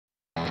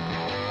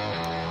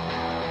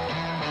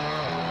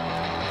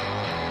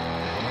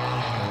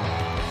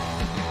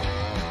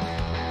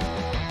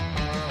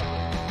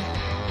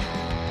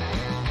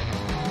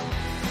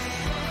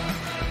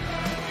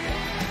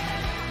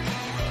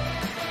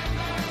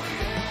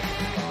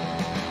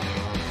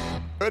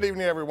Good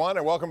evening, everyone,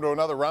 and welcome to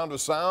another Round of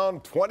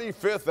Sound,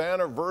 25th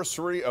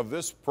anniversary of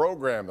this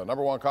program, the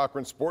 #1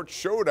 Cochran Sports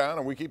Showdown,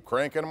 and we keep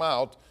cranking them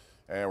out.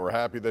 And we're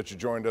happy that you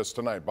joined us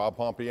tonight. Bob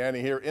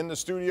Pompeani here in the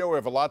studio. We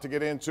have a lot to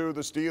get into.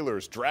 The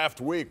Steelers, draft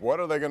week,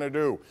 what are they going to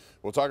do?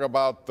 We'll talk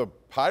about the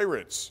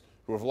Pirates,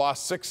 who have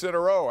lost 6 in a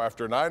row.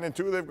 After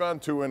 9-2, they've gone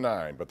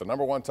 2-9. But the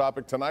 #1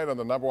 topic tonight on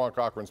the #1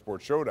 Cochran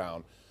Sports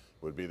Showdown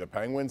would be the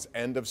Penguins'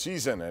 end of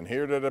season. And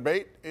here to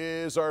debate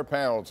is our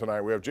panel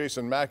tonight. We have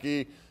Jason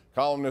Mackey,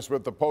 columnist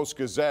with the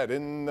Post-Gazette.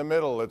 In the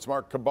middle, it's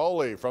Mark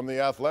Kaboly from The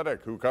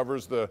Athletic, who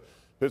covers the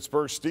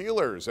Pittsburgh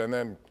Steelers. And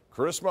then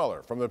Chris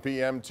Mueller from the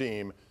PM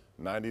team,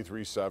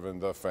 93.7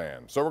 The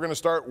Fan. So we're going to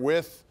start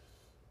with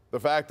the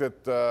fact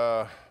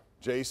that,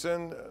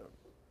 Jason,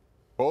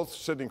 both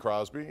Sidney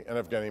Crosby and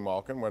Evgeny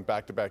Malkin went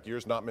back-to-back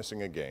years not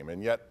missing a game.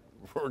 And yet,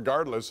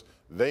 regardless,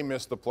 they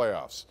missed the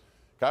playoffs.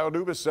 Kyle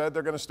Dubas said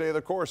they're going to stay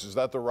the course. Is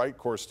that the right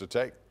course to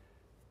take?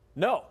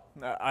 No.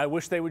 I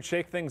wish they would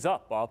shake things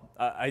up, Bob.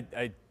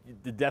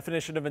 The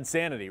definition of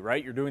insanity,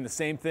 right? You're doing the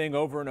same thing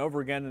over and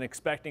over again and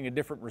expecting a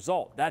different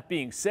result. That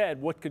being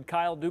said, what could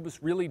Kyle Dubas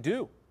really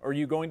do? Are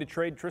you going to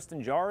trade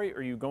Tristan Jarry?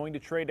 Are you going to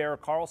trade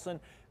Erik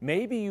Karlsson?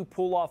 Maybe you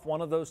pull off one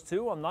of those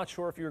two. I'm not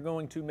sure if you're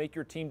going to make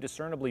your team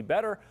discernibly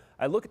better.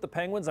 I look at the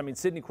Penguins. I mean,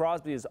 Sidney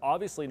Crosby is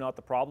obviously not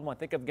the problem. I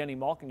think Evgeny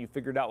Malkin, you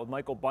figured out with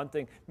Michael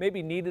Bunting,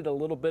 maybe needed a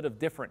little bit of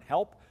different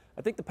help.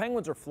 I think the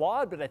Penguins are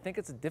flawed, but I think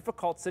it's a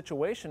difficult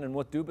situation in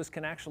what Dubas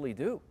can actually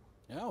do.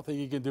 I don't think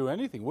he can do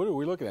anything. What are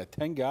we looking at,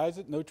 10 guys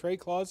at no trade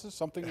clauses,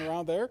 something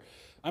around there?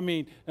 I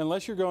mean,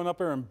 unless you're going up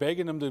there and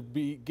begging them to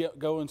be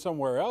going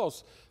somewhere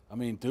else, I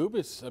mean,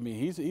 Dubas, I mean,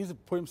 he's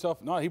put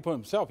himself, not he put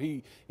himself,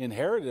 he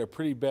inherited a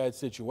pretty bad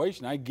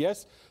situation. I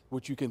guess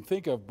what you can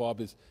think of,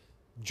 Bob, is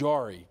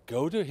Jarry.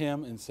 Go to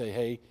him and say,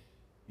 hey,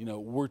 you know,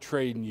 we're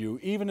trading you,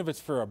 even if it's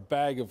for a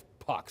bag of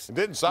pucks. It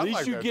didn't sound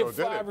like that, though,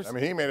 did it? I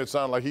mean, he made it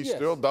sound like he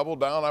still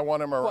doubled down. I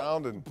want him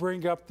around. And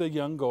bring up the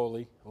young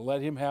goalie.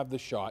 Let him have the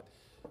shot.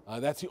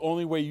 That's the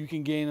only way you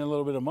can gain a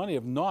little bit of money.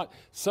 If not,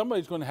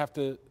 somebody's going to have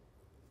to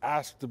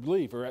ask to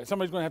leave, or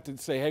somebody's going to have to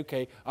say, hey,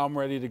 okay, I'm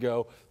ready to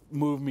go.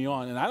 Move me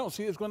on. And I don't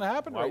see it's going to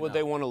happen right now. Why would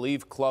they want to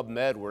leave Club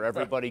Med, where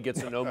everybody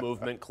gets a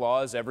no-movement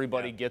clause,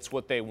 everybody gets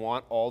what they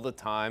want all the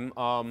time?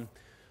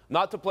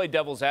 Not to play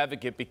devil's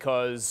advocate,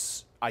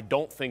 because I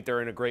don't think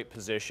they're in a great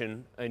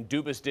position, and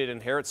Dubas did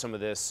inherit some of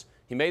this.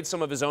 He made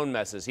some of his own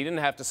messes. He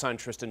didn't have to sign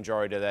Tristan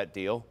Jarry to that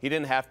deal. He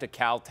didn't have to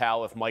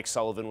kowtow if Mike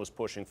Sullivan was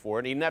pushing for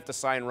it. He didn't have to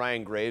sign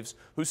Ryan Graves,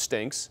 who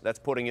stinks. That's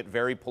putting it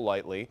very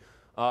politely.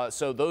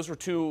 So those were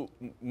two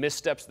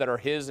missteps that are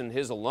his and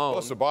his alone.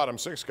 Plus the bottom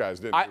 6 guys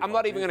didn't. I'm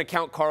not even going to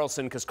count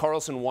Karlsson, because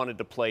Karlsson wanted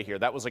to play here.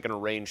 That was like an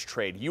arranged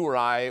trade. You or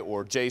I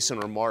or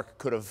Jason or Mark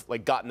could have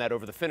gotten that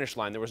over the finish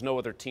line. There was no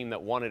other team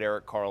that wanted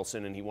Erik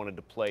Karlsson, and he wanted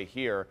to play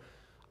here.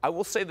 I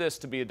will say this,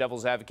 to be a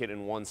devil's advocate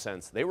in one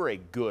sense. They were a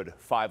good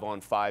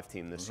 5-on-5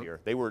 team this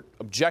year. They were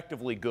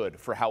objectively good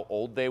for how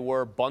old they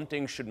were.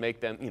 Bunting should make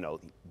them,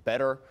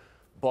 better.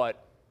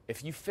 But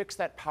if you fix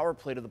that power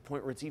play to the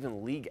point where it's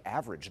even league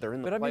average, they're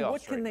in the playoffs. But I mean,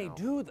 what can they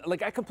do?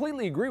 Like, I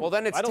completely agree with you. Well,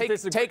 then it's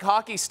take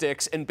hockey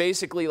sticks and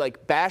basically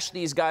bash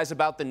these guys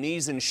about the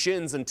knees and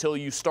shins until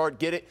you start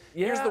getting.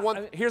 Yeah,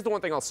 here's the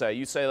one thing I'll say.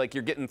 You say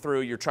you're getting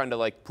through, you're trying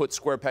to put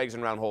square pegs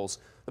in round holes.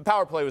 The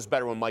power play was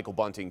better when Michael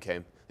Bunting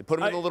came. They put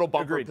him in a little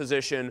bumper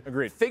position.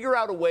 Agreed. Figure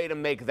out a way to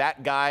make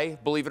that guy,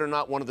 believe it or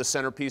not, one of the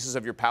centerpieces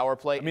of your power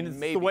play. I mean, it's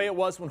the way it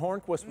was when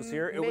Hornquist was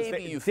here. It was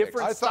a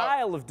different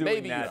style of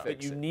doing that,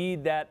 but you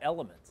need that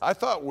element. I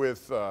thought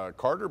with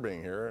Carter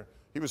being here,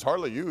 he was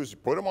hardly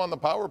used. Put him on the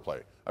power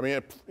play. I mean,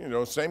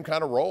 same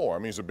kind of role. I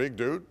mean, he's a big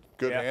dude,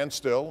 good hand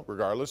still,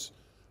 regardless.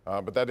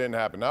 But that didn't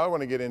happen. Now I want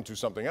to get into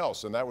something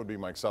else, and that would be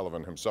Mike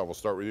Sullivan himself. We'll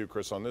start with you,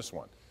 Chris, on this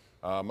one.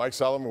 Mike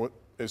Sullivan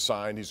is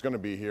signed. He's going to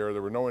be here.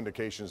 There were no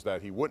indications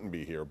that he wouldn't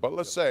be here. But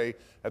let's say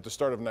at the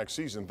start of next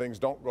season, things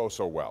don't go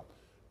so well.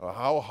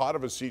 How hot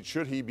of a seat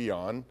should he be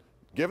on,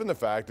 given the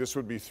fact this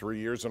would be 3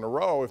 years in a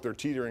row if they're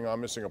teetering on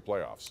missing a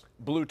playoffs?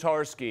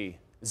 Blutarski,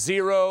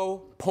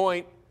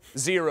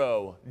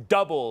 0.0,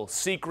 double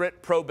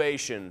secret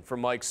probation for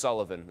Mike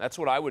Sullivan. That's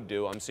what I would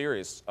do. I'm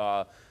serious.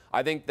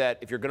 I think that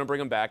if you're going to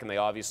bring him back, and they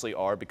obviously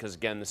are, because,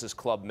 again, this is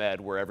Club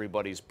Med, where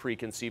everybody's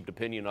preconceived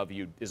opinion of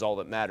you is all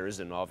that matters,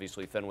 and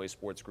obviously Fenway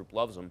Sports Group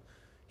loves him.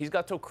 He's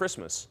got till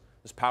Christmas.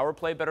 His power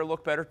play better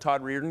look better.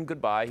 Todd Reardon,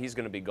 goodbye. He's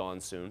going to be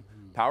gone soon.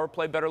 Power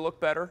play better look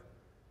better.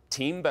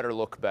 Team better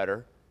look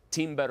better.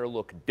 Team better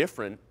look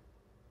different.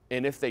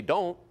 And if they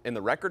don't, and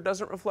the record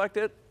doesn't reflect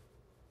it,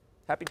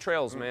 happy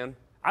trails, man.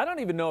 I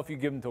don't even know if you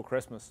give them until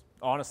Christmas,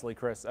 honestly,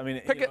 Chris. I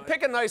mean,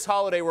 pick a nice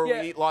holiday where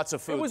we eat lots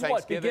of food. It was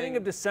what, beginning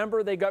of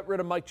December they got rid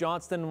of Mike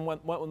Johnston and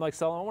went with Mike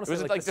Sullivan. I want to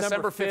say like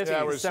December 15th.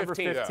 Yeah, it was December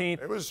 15th. Yeah.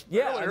 It was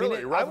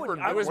early.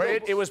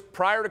 It was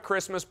prior to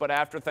Christmas, but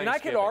after Thanksgiving. And I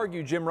could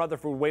argue Jim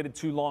Rutherford waited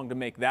too long to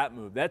make that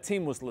move. That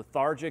team was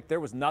lethargic. There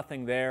was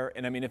nothing there.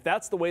 And I mean, if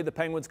that's the way the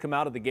Penguins come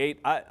out of the gate,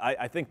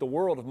 I think the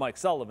world of Mike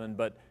Sullivan,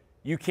 but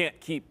you can't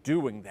keep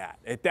doing that.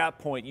 At that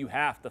point, you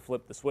have to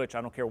flip the switch.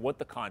 I don't care what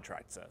the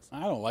contract says.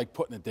 I don't like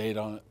putting a date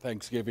on it,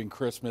 Thanksgiving,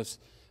 Christmas.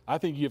 I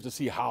think you have to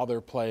see how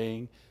they're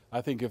playing. I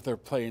think if they're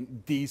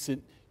playing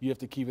decent, you have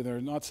to keep it there.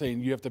 I'm not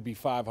saying you have to be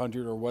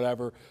 500 or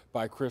whatever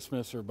by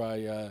Christmas or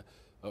by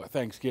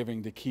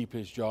Thanksgiving to keep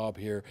his job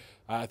here.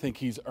 I think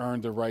he's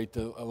earned the right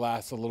to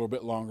last a little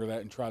bit longer that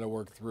and try to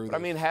work through this. I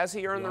mean, has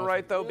he earned the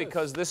right, though?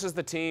 Because this is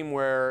the team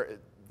where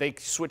they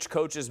switch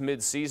coaches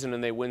mid-season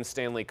and they win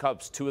Stanley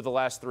Cups. 2 of the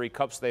last 3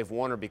 cups they've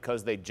won are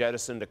because they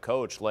jettisoned a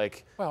coach.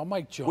 Like, well,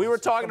 Mike Jones. We were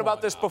talking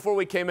about this before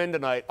we came in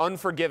tonight.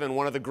 Unforgiven,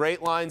 one of the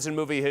great lines in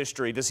movie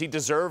history. Does he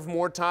deserve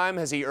more time?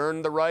 Has he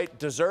earned the right?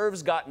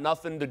 Deserves got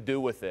nothing to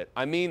do with it.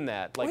 I mean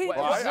that. Like,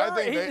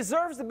 he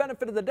deserves the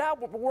benefit of the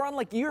doubt, but we're on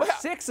like year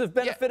 6 of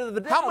benefit of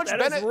the doubt.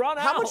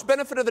 How much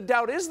benefit of the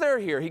doubt is there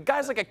here?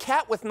 Guy's like a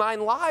cat with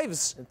 9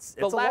 lives. It's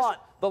a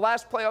lot. The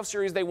last playoff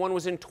series they won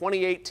was in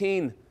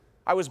 2018.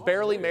 I was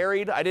barely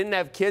married. I didn't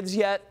have kids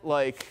yet.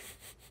 Like,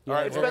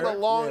 it's been a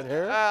long.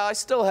 I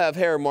still have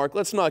hair, Mark.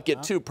 Let's not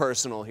get too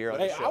personal here.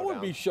 Hey, I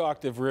wouldn't be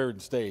shocked if Reardon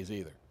stays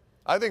either.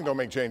 I think they'll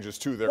make changes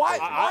to their. Why?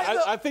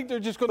 I think they're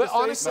just going to stay.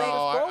 Honestly,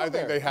 I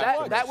think they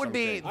have to. That would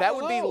be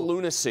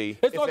lunacy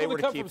it's if not they going were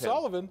to to come keep from him.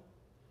 Sullivan.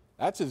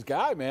 That's his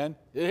guy, man.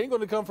 It ain't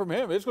going to come from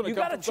him. It's going to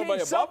come from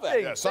somebody above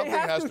that. Yeah, something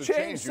has to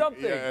change.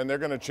 Something. Yeah, and they're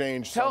going to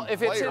change.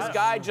 If it's his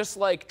guy, just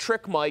like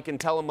trick Mike and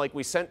tell him like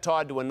we sent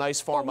Todd to a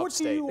nice farm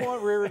upstate. What do you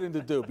want Reardon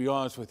to do? Be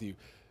honest with you.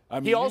 I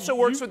mean, he also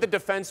works with the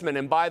defensemen,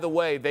 and by the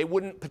way, they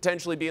wouldn't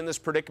potentially be in this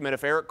predicament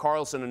if Erik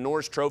Karlsson, a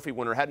Norris Trophy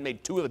winner, hadn't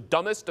made 2 of the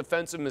dumbest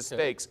defensive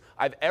mistakes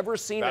I've ever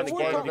seen in a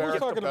game. We're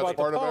talking about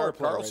part the of Erik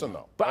power Karlsson,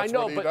 though. But I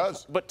know, what he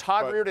does. but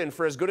Todd Reardon,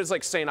 for as good as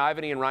like St.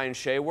 Ivany and Ryan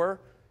Shea were,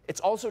 it's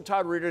also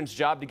Todd Reardon's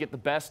job to get the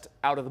best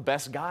out of the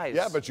best guys.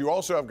 Yeah, but you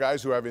also have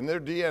guys who have in their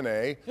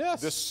DNA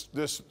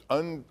this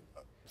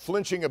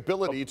unflinching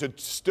ability to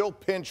still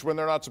pinch when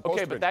they're not supposed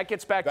to. Okay, but that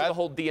gets back to the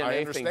whole DNA thing here. I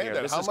understand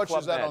that. How much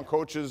is that on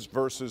coaches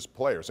versus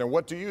players? And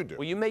what do you do?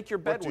 Well, you make your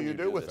bed when you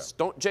do with this.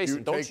 them?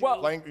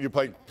 You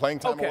play playing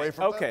time away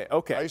from them?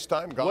 Okay. Ice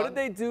time gone? What did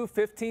they do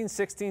 15,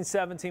 16,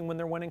 17 when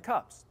they're winning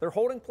cups? They're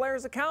holding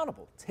players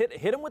accountable.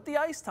 Hit them with the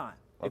ice time.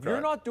 If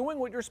you're not doing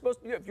what you're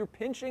supposed to do, if you're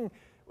pinching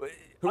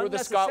Who are the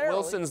Scott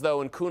Wilsons, though,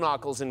 and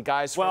Kuhnhackels and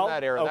guys from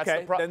that era?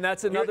 Okay, then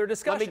that's another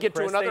discussion. Let me get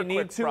to another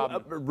quick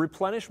problem. They need to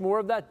replenish more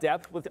of that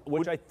depth,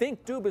 which I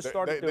think Dubas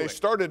started doing. They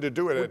started to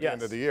do it at the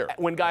end of the year.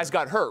 When guys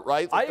got hurt,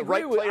 right? I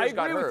agree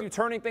with you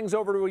turning things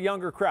over to a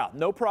younger crowd.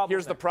 No problem.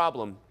 Here's the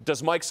problem.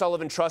 Does Mike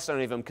Sullivan trust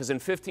any of them? Because in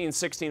 15,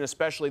 16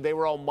 especially, they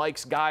were all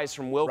Mike's guys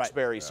from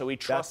Wilkes-Barre, so he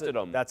trusted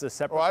them. That's a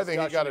separate Well, I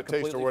think he got a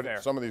taste of what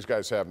fair. some of these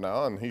guys have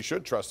now, and he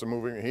should trust them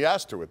moving. He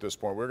has to at this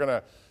point. We're going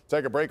to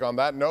take a break on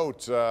that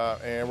note,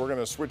 and we're going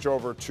to switch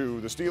over to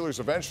the Steelers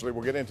eventually.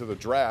 We'll get into the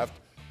draft.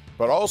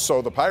 But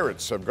also, the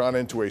Pirates have gone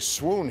into a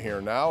swoon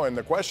here now, and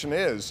the question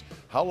is,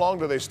 how long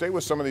do they stay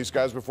with some of these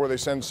guys before they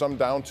send some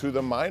down to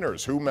the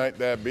minors? Who might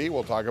that be?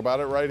 We'll talk about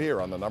it right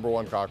here on the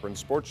 #1 Cochran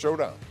Sports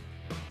Showdown.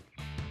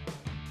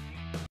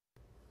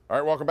 All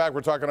right, welcome back.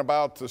 We're talking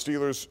about the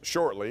Steelers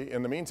shortly.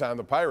 In the meantime,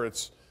 the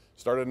Pirates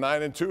started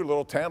 9-2, a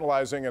little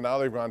tantalizing, and now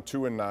they've gone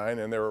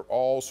 2-9, and there are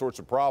all sorts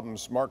of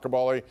problems. Mark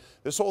Kaboly,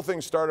 this whole thing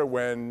started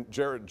when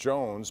Jarrett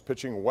Jones,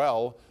 pitching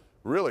well,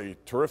 really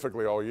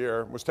terrifically all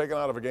year, was taken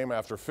out of a game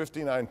after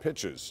 59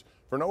 pitches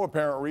for no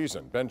apparent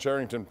reason. Ben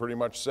Cherington pretty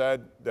much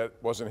said that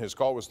wasn't his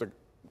call, it was the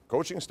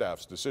coaching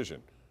staff's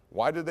decision.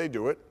 Why did they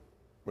do it?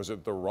 Was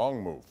it the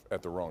wrong move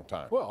at the wrong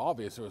time? Well,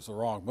 obviously it was the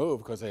wrong move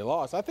because they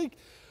lost. I think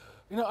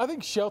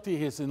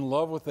Shelty is in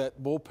love with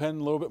that bullpen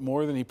a little bit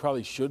more than he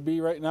probably should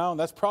be right now, and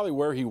that's probably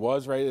where he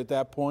was right at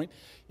that point.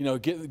 You know,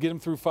 get him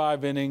through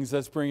 5 innings.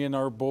 Let's bring in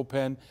our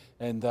bullpen,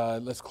 and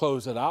let's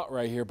close it out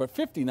right here. But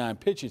 59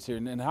 pitches here,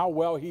 and how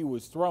well he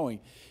was throwing.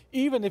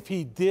 Even if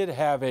he did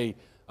have a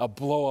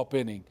blow-up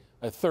inning,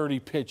 a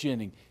 30-pitch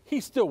inning,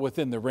 he's still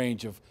within the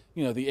range of,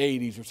 the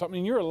 80s or something.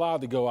 And you're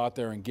allowed to go out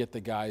there and get the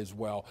guy as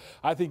well.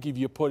 I think if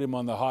you put him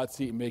on the hot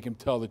seat and make him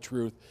tell the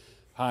truth,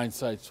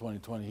 hindsight's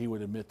 20/20, he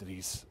would admit that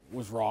he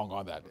was wrong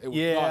on that. It was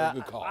not a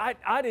good call.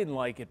 I didn't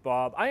like it,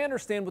 Bob. I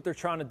understand what they're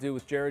trying to do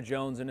with Jarrett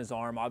Jones and his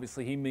arm.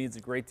 Obviously, he means a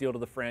great deal to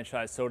the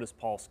franchise. So does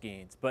Paul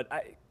Skeens. But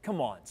come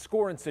on,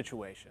 scoring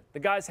situation. The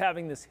guy's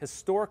having this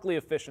historically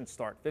efficient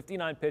start.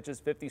 59 pitches,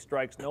 50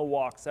 strikes, no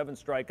walks, 7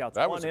 strikeouts,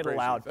 that 1 was hit a crazy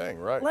allowed. thing,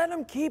 right? Let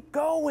him keep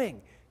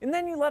going. And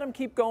then you let him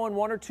keep going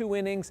 1 or 2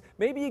 innings.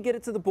 Maybe you get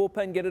it to the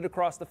bullpen, get it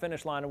across the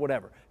finish line or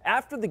whatever.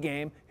 After the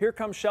game, here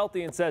comes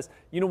Shelty and says,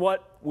 you know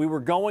what? We were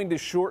going to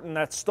shorten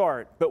that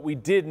start, but we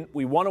didn't.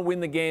 We want to win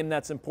the game.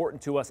 That's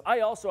important to us.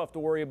 I also have to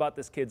worry about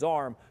this kid's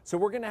arm, so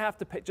we're going to have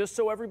to pay, just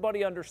so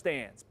everybody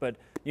understands. But,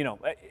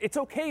 it's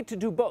okay to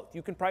do both.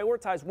 You can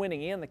prioritize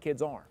winning and the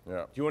kid's arm.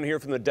 Yeah. Do you want to hear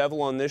from the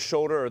devil on this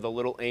shoulder or the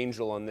little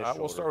angel on this shoulder?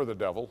 We'll start with the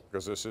devil,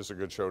 because this is a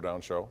good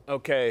showdown show.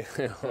 Okay.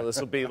 Well, this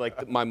will be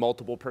like my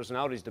multiple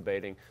personalities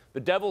debating. The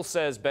devil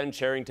says Ben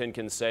Cherington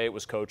can say it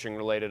was coaching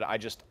related.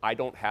 I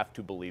don't have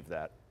to believe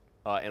that.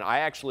 And I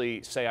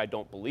actually say I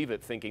don't believe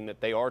it, thinking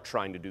that they are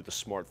trying to do the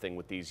smart thing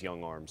with these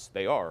young arms.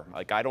 They are.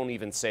 Like, I don't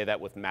even say that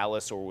with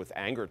malice or with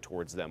anger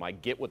towards them. I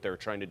get what they're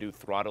trying to do,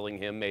 throttling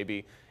him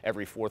maybe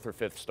every 4th or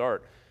 5th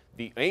start.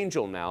 The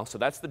angel now, so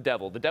that's the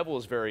devil. The devil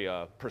is very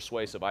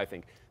persuasive, I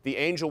think. The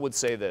angel would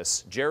say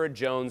this: Jared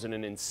Jones in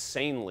an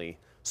insanely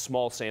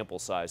small sample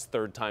size,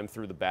 third time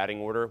through the batting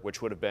order,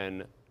 which would have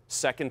been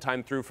second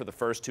time through for the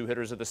first 2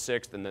 hitters of the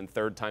 6th, and then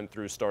third time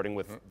through starting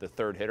with the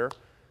third hitter.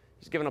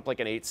 He's given up like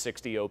an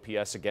 860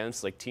 OPS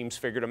against. Like, teams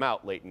figured him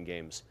out late in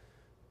games.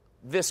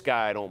 This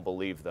guy I don't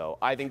believe, though.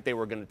 I think they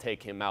were going to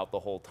take him out the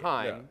whole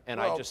time, and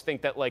I just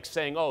think that, like,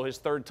 saying, oh, his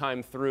third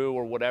time through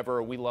or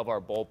whatever, we love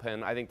our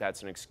bullpen, I think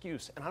that's an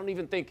excuse. And I don't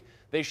even think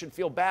they should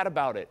feel bad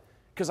about it,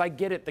 because I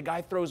get it. The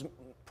guy throws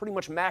pretty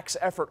much max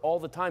effort all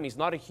the time. He's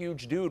not a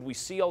huge dude. We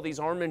see all these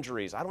arm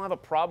injuries. I don't have a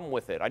problem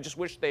with it. I just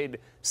wish they'd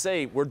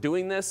say, we're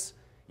doing this.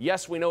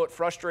 Yes, we know it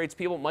frustrates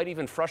people. It might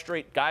even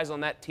frustrate guys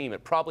on that team.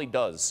 It probably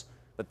does.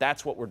 But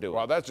that's what we're doing.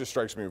 Well, that just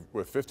strikes me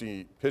with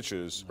 50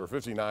 pitches, or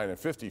 59 and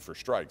 50 for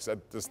strikes.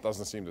 That just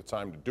doesn't seem the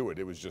time to do it.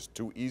 It was just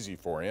too easy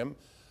for him.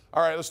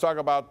 All right, let's talk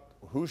about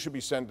who should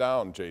be sent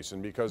down,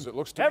 Jason, because it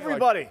looks to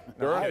everybody.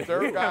 Me like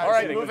there are guys. All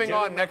right, moving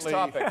on. Next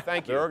topic.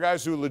 Thank you. There are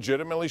guys who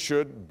legitimately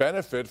should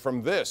benefit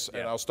from this,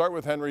 and I'll start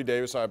with Henry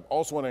Davis. I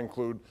also want to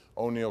include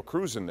O'Neal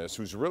Cruz in this,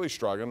 who's really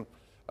struggling.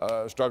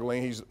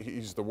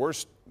 He's the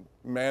worst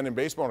man in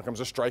baseball when it comes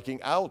to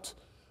striking out.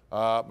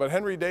 But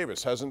Henry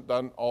Davis hasn't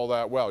done all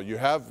that well. You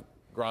have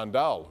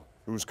Grandal,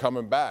 who's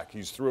coming back.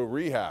 He's through a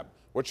rehab.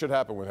 What should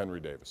happen with Henry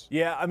Davis?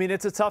 Yeah, I mean,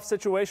 it's a tough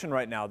situation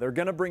right now. They're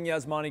going to bring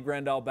Yasmani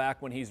Grandal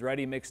back when he's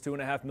ready, makes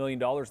 $2.5 million.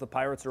 The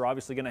Pirates are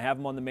obviously going to have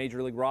him on the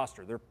Major League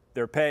roster.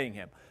 They're paying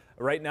him.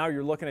 Right now,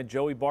 you're looking at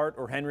Joey Bart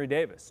or Henry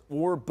Davis,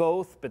 or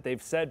both, but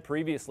they've said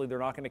previously they're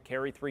not going to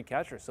carry 3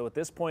 catchers. So at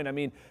this point, I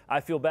mean, I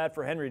feel bad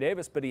for Henry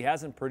Davis, but he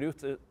hasn't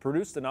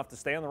produced enough to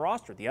stay on the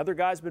roster. The other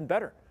guy's been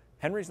better.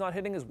 Henry's not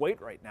hitting his weight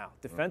right now.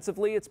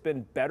 Defensively, it's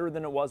been better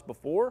than it was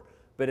before,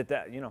 but at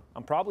that,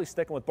 I'm probably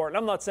sticking with Bart. And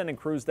I'm not sending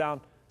Cruz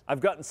down. I've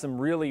gotten some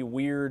really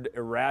weird,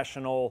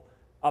 irrational,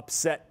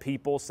 upset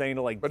people saying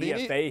to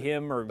DFA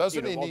him or.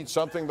 Doesn't he need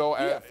something though?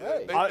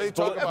 They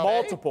talk about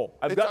multiple.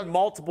 I've gotten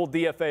multiple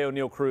DFA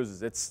O'Neal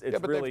Cruzes. It's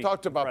but really they've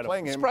talked about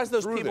playing him. I'm surprised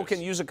those people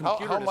can use a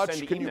computer How to much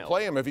send can you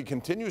play him if he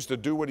continues to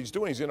do what he's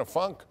doing? He's in a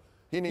funk.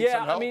 He needs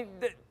some help. I mean.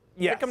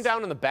 Yes. Kick him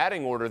down in the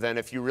batting order then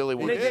if you really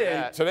want to do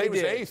that. Today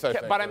was 8th, I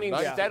think. But I mean,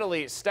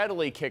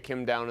 steadily kick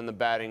him down in the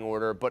batting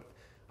order. But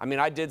I mean,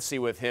 I did see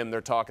with him,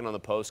 they're talking on the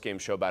post-game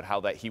show about how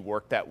that he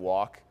worked that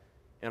walk.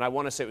 And I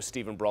want to say it was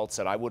Stephen Brault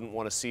said, I wouldn't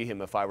want to see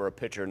him if I were a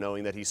pitcher,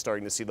 knowing that he's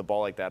starting to see the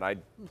ball like that. I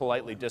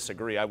politely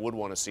disagree. I would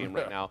want to see him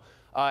right now.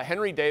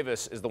 Henry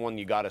Davis is the one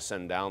you got to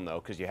send down, though,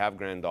 because you have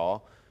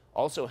Grandal.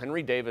 Also,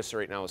 Henry Davis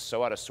right now is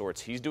so out of sorts.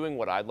 He's doing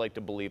what I'd like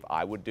to believe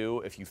I would do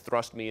if you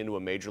thrust me into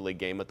a Major League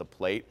game at the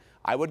plate.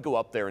 I would go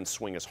up there and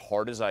swing as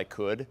hard as I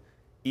could.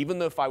 Even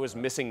though if I was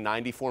missing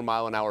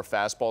 94-mile-an-hour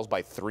fastballs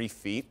by 3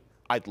 feet,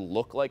 I'd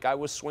look like I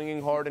was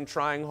swinging hard and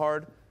trying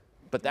hard.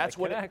 But that's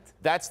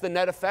that's the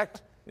net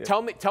effect. Yeah.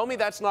 Tell me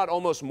that's not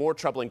almost more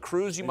troubling.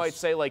 Cruz, you might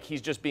say, like,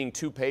 he's just being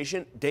too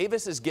patient.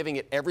 Davis is giving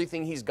it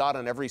everything he's got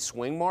on every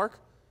swing mark,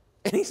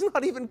 and he's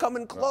not even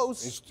coming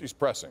close. No, he's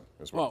pressing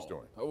is what he's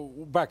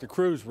doing. Back to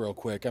Cruz real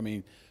quick. I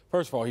mean,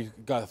 first of all, he's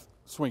got to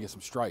swing at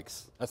some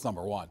strikes. That's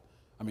number one.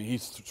 I mean,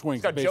 he's swinging.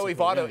 He's got Joey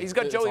Votto. He's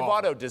got Joey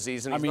Votto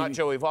disease, and he's not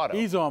Joey Votto.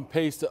 He's on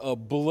pace to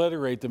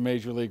obliterate the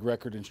major league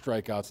record in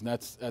strikeouts, and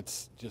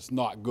that's just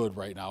not good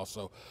right now.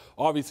 So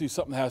obviously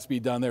something has to be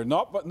done there.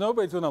 But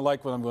nobody's going to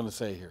like what I'm going to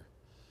say here.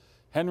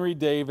 Henry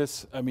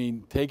Davis, I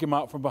mean, take him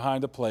out from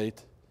behind the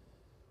plate,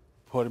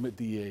 put him at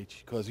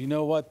DH, because you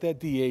know what?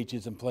 That DH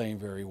isn't playing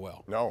very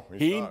well. No,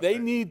 he's not. They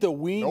need to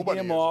wean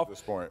him off at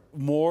this point.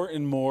 More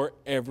and more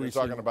every You're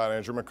talking about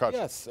Andrew McCutchen.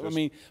 Yes, I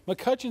mean,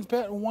 McCutchen's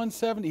batting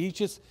 170. He's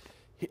just,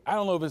 I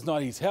don't know if it's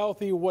not he's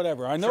healthy or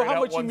whatever. I know how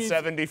much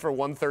 170 for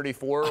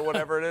 134 or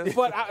whatever it is.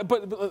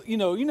 but you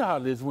know how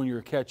it is when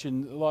you're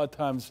catching. A lot of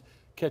times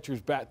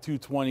catchers bat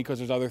 220 because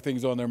there's other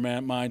things on their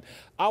mind.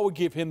 I would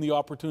give him the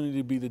opportunity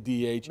to be the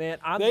DH. Man,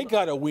 they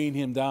got to wean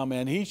him down,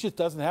 man. He just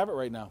doesn't have it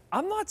right now.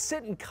 I'm not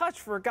sitting Kutch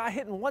for a guy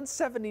hitting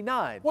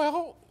 179.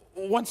 Well,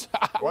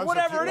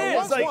 whatever it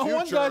is.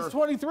 One guy's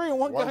 23 and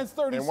one guy's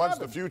 37. And one's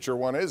the future,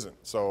 one isn't.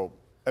 So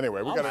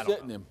anyway, we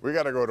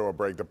got to go to a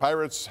break. The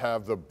Pirates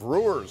have the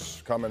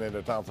Brewers coming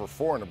into town for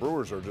 4, and the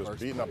Brewers are just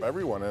beating up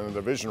everyone in the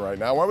division right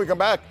now. When we come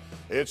back,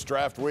 it's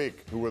draft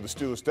week. Who will the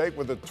Steelers take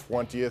with the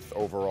 20th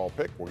overall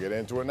pick? We'll get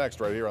into it next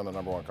right here on the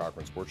 #1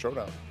 Cochran Sports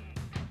Showdown.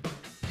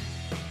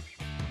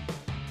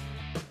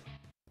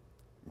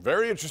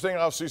 Very interesting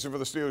offseason for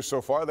the Steelers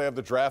so far. They have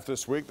the draft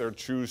this week. They'll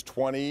choose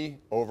 20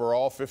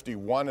 overall,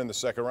 51 in the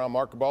second round.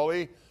 Mark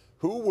Kaboly,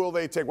 who will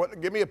they take?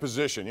 Give me a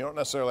position. You don't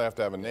necessarily have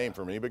to have a name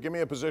for me, but give me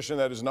a position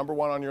that is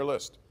 #1 on your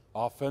list.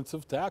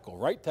 Offensive tackle,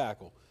 right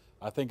tackle.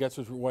 I think that's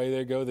the way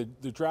they go.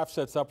 The draft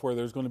sets up where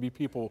there's going to be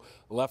people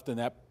left in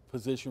that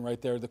position right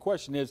there. The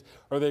question is,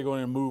 are they going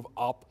to move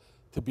up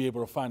to be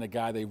able to find a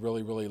guy they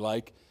really, really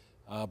like?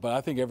 But I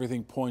think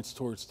everything points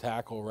towards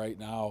tackle right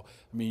now.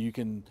 I mean, you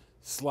can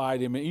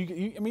slide him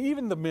in. I mean,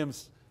 even the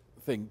Mims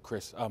thing,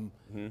 Chris.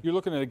 You're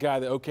looking at a guy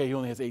that, okay, he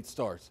only has 8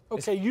 stars.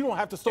 Okay, you don't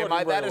have to start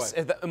him right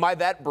away. Am I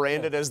that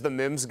branded as the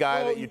Mims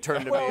guy that you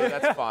turned to me?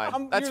 That's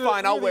fine. That's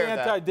fine. I'll wear that.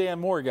 You're the anti-Dan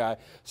Moore guy,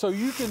 so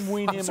you can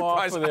wean him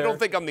off of there. I don't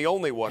think I'm the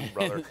only one,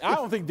 brother. I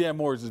don't think Dan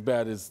Moore is as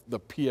bad as the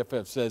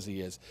PFF says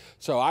he is.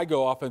 So I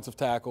go offensive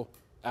tackle,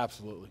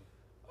 absolutely.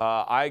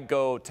 I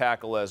go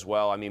tackle as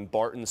well. I mean,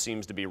 Barton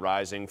seems to be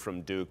rising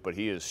from Duke, but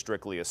he is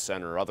strictly a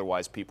center.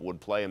 Otherwise, people would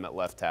play him at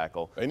left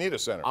tackle. They need a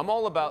center. I'm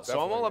all about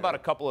a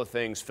couple of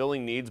things: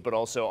 filling needs, but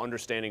also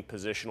understanding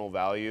positional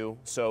value.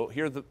 So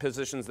here are the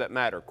positions that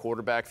matter: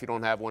 quarterback, if you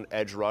don't have one;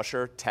 edge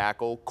rusher,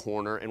 tackle,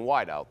 corner, and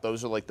wideout.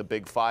 Those are like the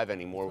big 5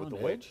 anymore with the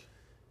weight.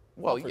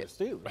 Well, not for the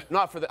Steelers.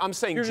 Not for the. I'm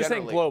saying You're generally.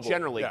 Just saying globally.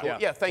 Generally,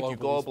 yeah. Thank you.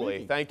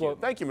 Globally. Thank you.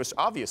 Thank you, Mr.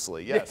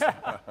 Obviously, yes.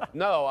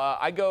 No,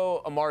 I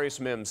go Amarius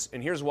Mims,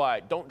 and here's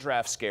why: don't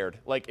draft scared.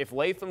 Like if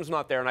Latham's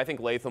not there, and I think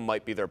Latham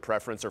might be their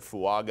preference, or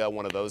Fuaga,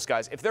 one of those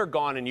guys. If they're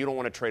gone and you don't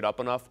want to trade up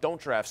enough, don't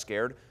draft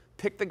scared.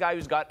 Pick the guy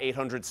who's got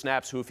 800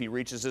 snaps, who, if he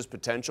reaches his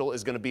potential,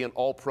 is going to be an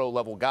all-pro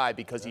level guy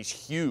because he's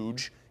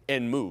huge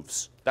and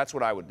moves. That's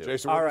what I would do.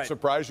 Jason, would it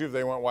surprise you if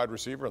they went wide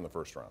receiver in the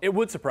first round? It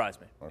would surprise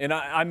me. Okay. And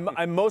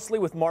I'm mostly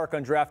with Mark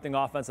on drafting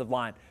offensive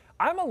line.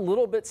 I'm a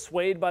little bit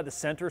swayed by the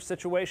center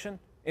situation.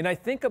 And I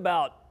think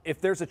about if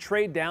there's a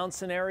trade down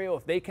scenario,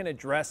 if they can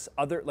address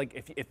other,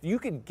 like if you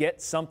could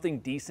get something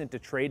decent to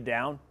trade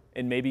down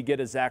and maybe get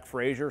a Zach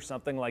Frazier,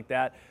 something like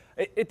that.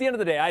 At the end of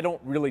the day, I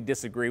don't really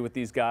disagree with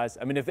these guys.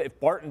 I mean, if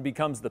Barton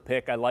becomes the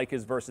pick, I like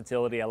his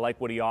versatility. I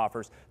like what he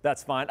offers.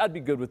 That's fine. I'd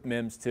be good with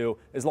Mims, too.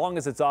 As long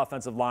as it's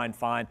offensive line,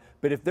 fine.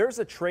 But if there's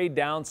a trade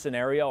down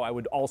scenario, I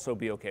would also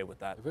be okay with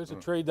that. If there's a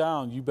trade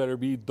down, you better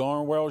be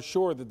darn well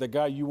sure that the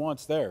guy you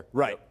want's there.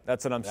 Right.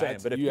 That's what I'm saying.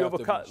 But if you have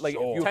if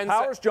you have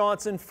Powers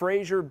Johnson,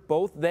 Frazier,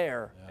 both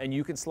there, and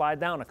you can slide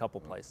down a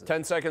couple places.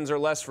 10 seconds or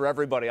less for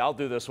everybody. I'll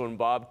do this one,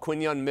 Bob.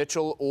 Quinyon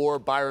Mitchell or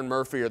Byron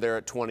Murphy are there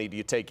at 20. Do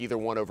you take either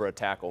one over a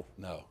tackle?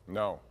 No.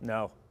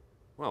 No.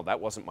 Well, that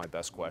wasn't my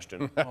best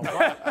question.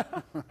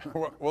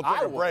 We'll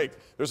take a break.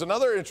 There's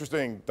another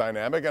interesting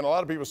dynamic, and a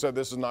lot of people said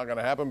this is not going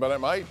to happen, but it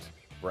might.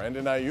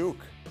 Brandon Ayuk.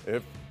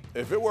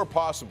 If it were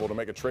possible to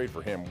make a trade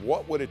for him,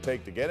 what would it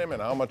take to get him,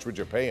 and how much would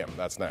you pay him?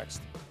 That's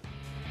next.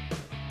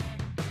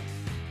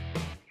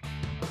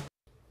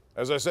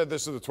 As I said,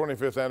 this is the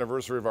 25th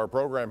anniversary of our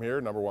program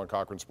here, #1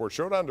 Cochran Sports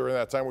Showdown. During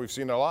that time, we've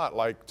seen a lot.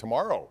 Like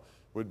tomorrow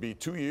would be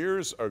 2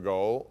 years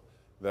ago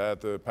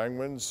that the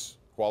Penguins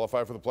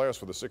qualify for the playoffs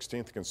for the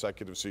 16th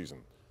consecutive season.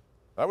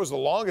 That was the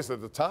longest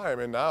at the time,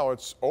 and now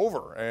it's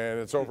over, and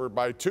it's over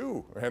by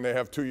 2, and they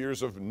have 2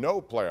 years of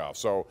no playoffs.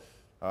 So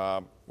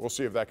we'll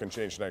see if that can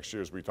change next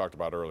year, as we talked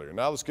about earlier.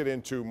 Now let's get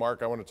into,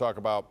 Mark, I want to talk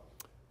about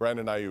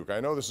Brandon Ayuk. I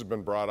know this has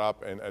been brought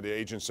up, and the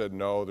agent said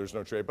no, there's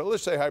no trade. But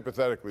let's say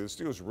hypothetically, the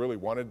Steelers really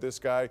wanted this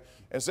guy,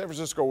 and San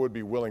Francisco would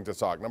be willing to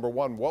talk. Number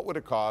one, what would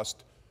it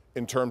cost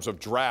in terms of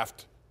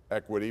draft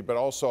equity, but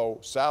also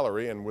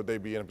salary, and would they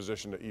be in a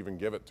position to even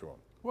give it to him?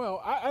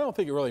 Well, I don't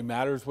think it really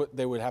matters what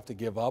they would have to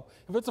give up.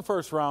 If it's a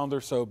first rounder,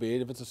 so be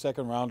it. If it's a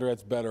second rounder,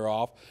 that's better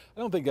off. I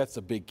don't think that's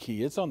the big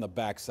key. It's on the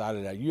backside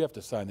of that. You have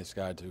to sign this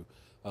guy to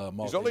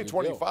he's only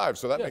 25,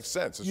 so that makes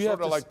sense. It's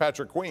sort of like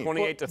Patrick Queen.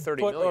 28 to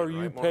 30 million.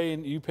 But are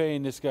you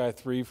paying this guy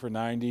 3 for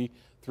 90,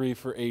 3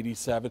 for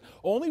 87?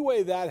 Only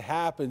way that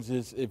happens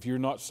is if you're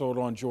not sold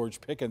on George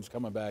Pickens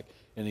coming back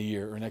in a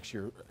year or next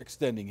year,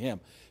 extending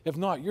him. If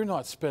not, you're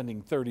not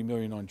spending $30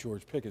 million on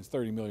George Pickens,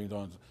 $30 million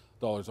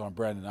on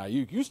Brandon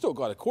Ayuk. You still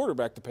got a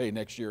quarterback to pay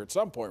next year at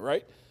some point,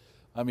 right?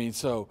 I mean,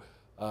 so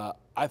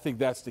I think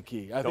that's the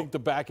key. I think the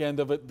back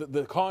end of it,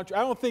 the contract.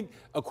 I don't think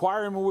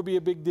acquiring him would be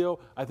a big deal.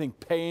 I think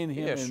paying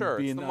him and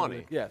being it's the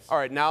money. Yes. All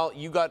right, now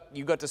you got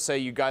to say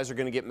you guys are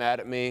going to get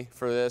mad at me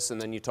for this,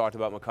 and then you talked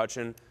about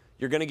McCutcheon.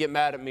 You're going to get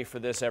mad at me for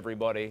this,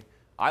 everybody.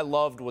 I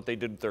loved what they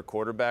did with their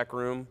quarterback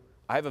room.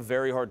 I have a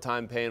very hard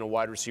time paying a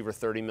wide receiver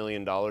 $30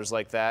 million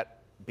like that,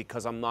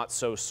 because I'm not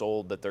so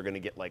sold that they're going to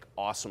get like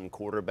awesome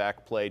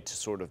quarterback play to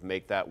sort of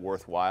make that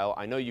worthwhile.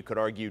 I know you could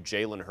argue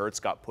Jalen Hurts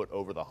got put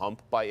over the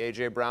hump by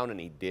A.J. Brown, and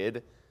he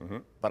did.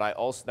 But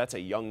that's a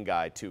young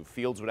guy too.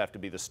 Fields would have to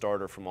be the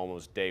starter from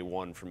almost day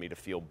one for me to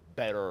feel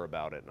better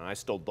about it, and I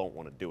still don't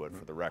want to do it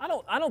for the record.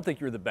 I don't think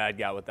you're the bad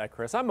guy with that,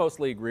 Chris. I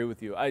mostly agree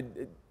with you.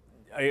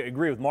 I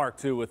agree with Mark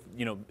too with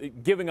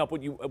giving up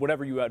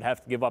whatever you would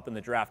have to give up in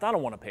the draft. I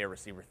don't want to pay a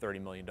receiver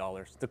 $30 million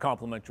to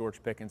complement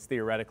George Pickens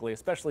theoretically,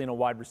 especially in a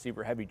wide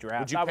receiver heavy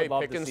draft. Would you pay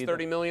Pickens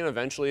 $30 million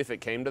eventually if it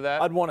came to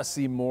that? I'd want to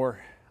see more.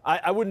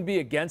 I wouldn't be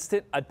against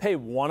it. I'd pay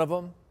one of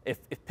them.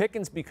 If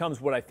Pickens becomes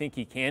what I think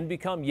he can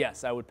become,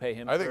 yes, I would pay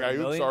him. I think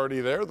Ayuk's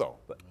already there though.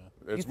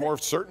 It's more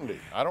certainty.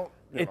 I don't.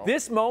 At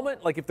this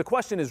moment, like if the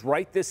question is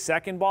right this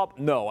second, Bob,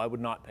 no, I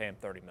would not pay him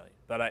 $30 million.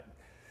 But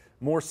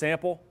more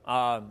sample,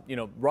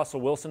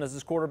 Russell Wilson as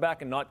his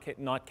quarterback and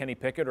not Kenny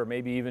Pickett or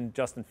maybe even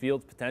Justin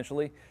Fields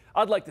potentially.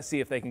 I'd like to see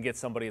if they can get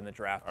somebody in the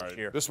draft this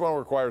year. This one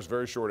requires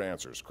very short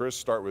answers. Chris,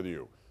 start with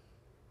you.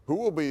 Who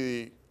will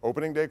be the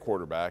opening day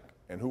quarterback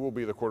and who will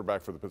be the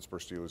quarterback for the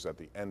Pittsburgh Steelers at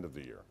the end of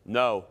the year?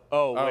 No.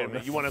 Oh, wait a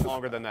minute. You want it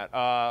longer than that.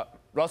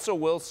 Russell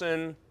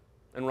Wilson,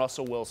 and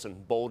Russell Wilson.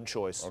 Bold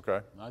choice. Okay.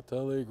 I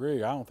totally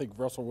agree. I don't think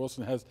Russell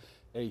Wilson has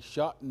a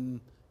shot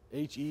in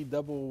HE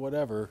double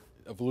whatever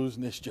of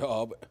losing this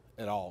job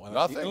at all.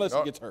 Unless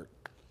he gets hurt.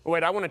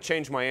 Wait, I want to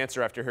change my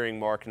answer after hearing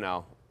Mark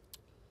now.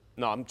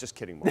 No, I'm just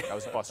kidding, Mark. I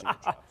was busting your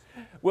chops.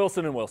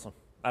 Wilson and Wilson.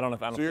 I don't know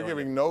if I don't. So you're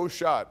giving no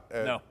shot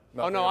at No.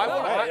 Oh, no,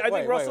 I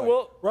think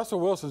Russell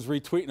Wilson's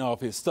retweeting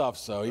off his stuff,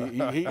 so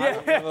he I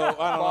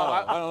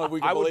don't know if we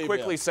can I would believe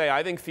quickly him. say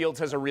I think Fields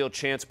has a real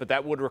chance, but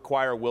that would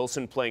require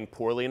Wilson playing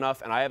poorly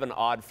enough, and I have an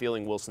odd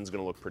feeling Wilson's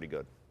going to look pretty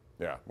good.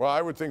 Yeah, well,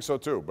 I would think so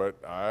too,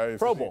 but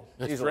Pro Bowl.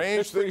 Strange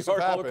It's pretty things have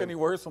hard to look happened. any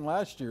worse than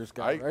last year's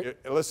guy, right?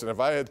 Listen, if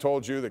I had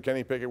told you that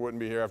Kenny Pickett wouldn't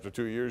be here after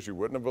 2 years, you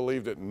wouldn't have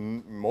believed it.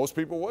 Most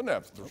people wouldn't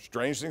have.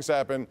 Strange things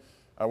happen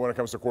when it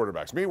comes to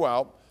quarterbacks.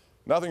 Meanwhile,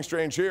 nothing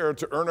strange here.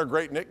 To earn a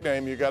great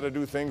nickname, you got to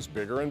do things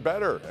bigger and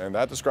better, and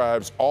that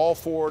describes all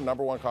 4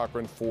 #1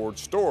 Cochran Ford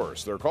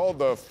stores. They're called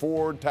the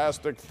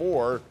Ford-tastic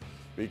 4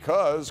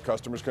 because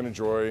customers can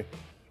enjoy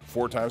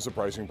 4 times the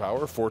pricing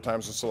power, 4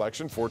 times the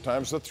selection, 4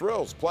 times the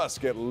thrills. Plus,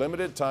 get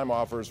limited time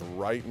offers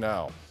right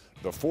now.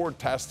 The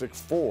Ford-tastic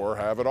 4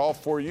 have it all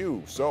for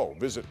you. So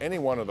visit any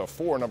one of the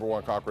 4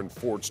 #1 Cochran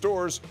Ford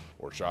stores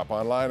or shop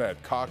online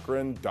at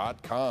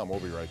Cochran.com. We'll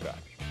be right back.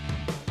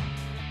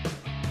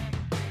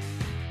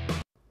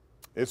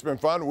 It's been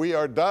fun. We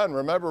are done.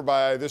 Remember,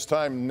 by this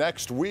time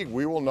next week,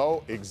 we will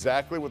know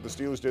exactly what the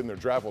Steelers did in their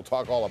draft. We'll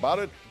talk all about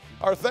it.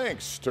 Our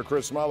thanks to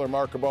Chris Mueller,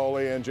 Mark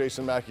Kaboly, and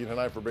Jason Mackey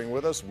tonight for being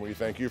with us. And we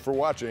thank you for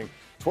watching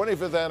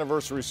 25th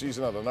anniversary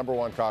season of the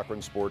 #1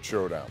 Cochran Sports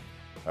Showdown.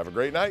 Have a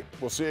great night.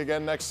 We'll see you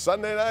again next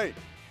Sunday night.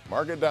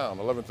 Mark it down,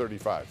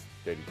 11:35,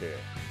 KDKA.